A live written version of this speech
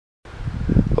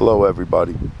Hello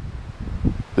everybody,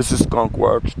 this is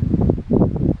Skunkworks.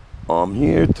 I'm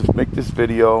here to make this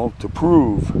video to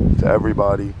prove to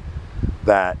everybody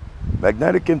that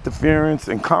magnetic interference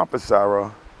and compass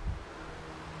error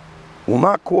will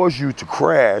not cause you to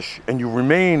crash, and you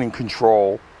remain in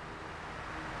control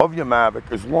of your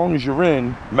Mavic as long as you're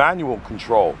in manual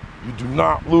control. You do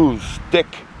not lose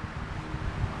stick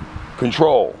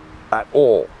control at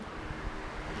all.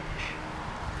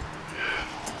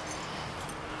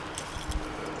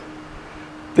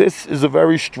 This is a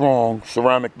very strong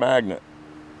ceramic magnet.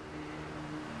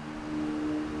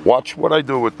 Watch what I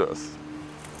do with this.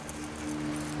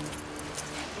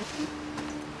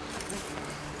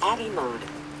 Adding mode.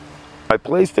 I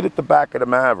placed it at the back of the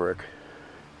Mavic.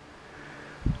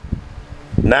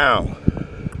 Now,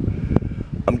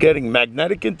 I'm getting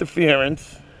magnetic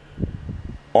interference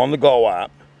on the Go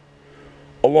app,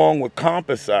 along with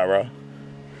compass error,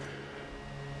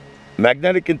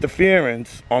 magnetic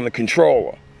interference on the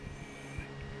controller.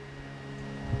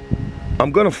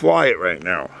 I'm gonna fly it right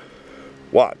now.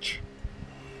 Watch.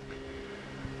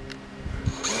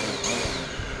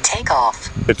 Take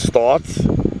off. It starts.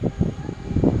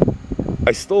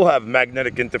 I still have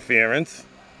magnetic interference.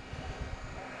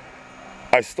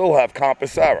 I still have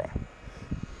compass error.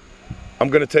 I'm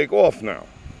gonna take off now.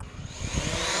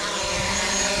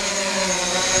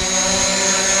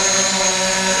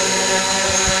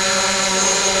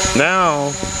 Now,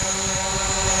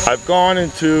 I've gone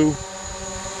into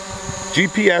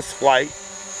GPS flight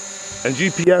and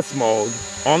GPS mode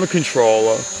on the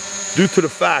controller due to the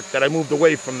fact that I moved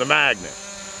away from the magnet.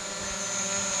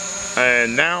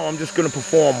 And now I'm just going to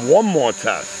perform one more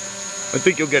test. I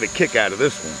think you'll get a kick out of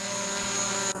this one.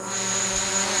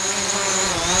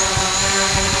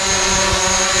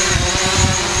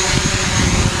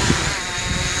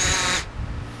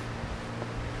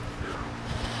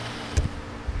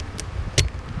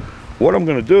 What I'm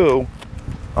going to do,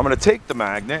 I'm going to take the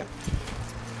magnet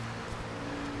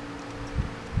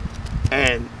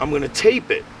and I'm going to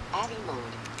tape it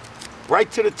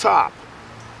right to the top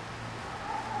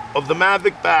of the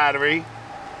Mavic battery,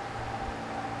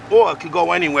 or it could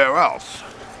go anywhere else.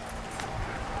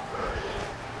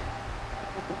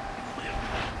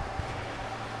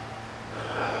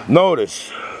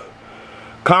 Notice,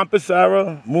 compass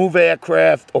error, move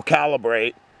aircraft, or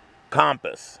calibrate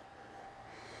compass.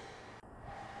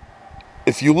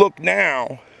 If you look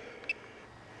now,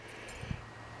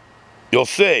 you'll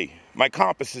see my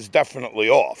compass is definitely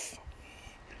off.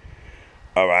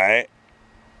 All right?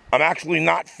 I'm actually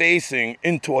not facing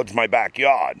in towards my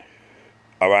backyard.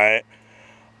 All right?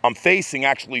 I'm facing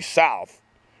actually south,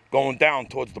 going down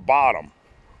towards the bottom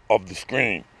of the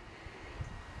screen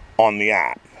on the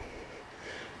app.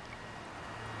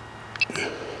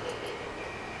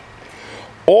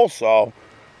 Also,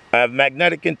 I have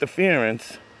magnetic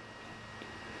interference.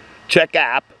 Check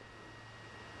app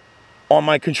on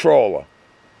my controller.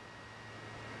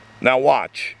 Now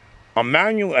watch. I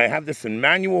have this in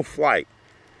manual flight.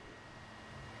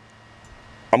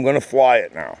 I'm gonna fly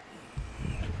it now.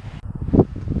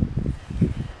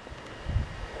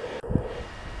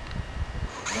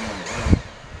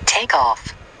 Take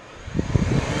off.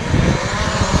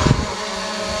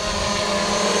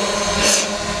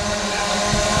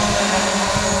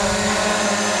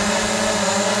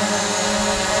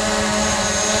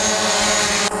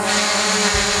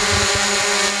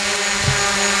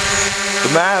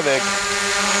 The Mavic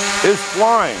is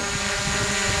flying.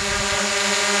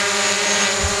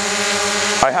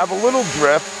 I have a little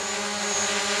drift,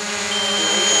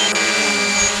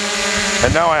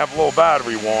 and now I have low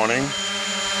battery warning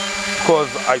because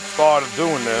I started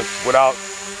doing this without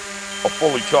a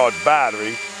fully charged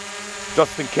battery,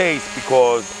 just in case,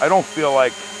 because I don't feel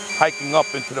like hiking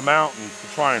up into the mountains to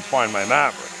try and find my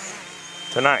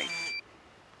Mavic tonight.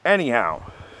 Anyhow,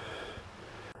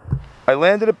 I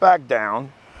landed it back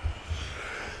down.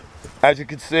 As you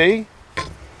can see,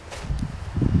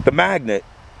 the magnet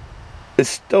is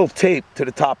still taped to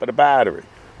the top of the battery.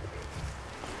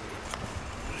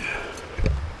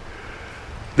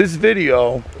 This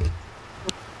video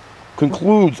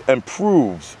concludes and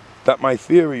proves that my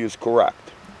theory is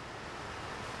correct.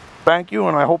 Thank you,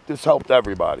 and I hope this helped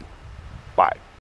everybody. Bye.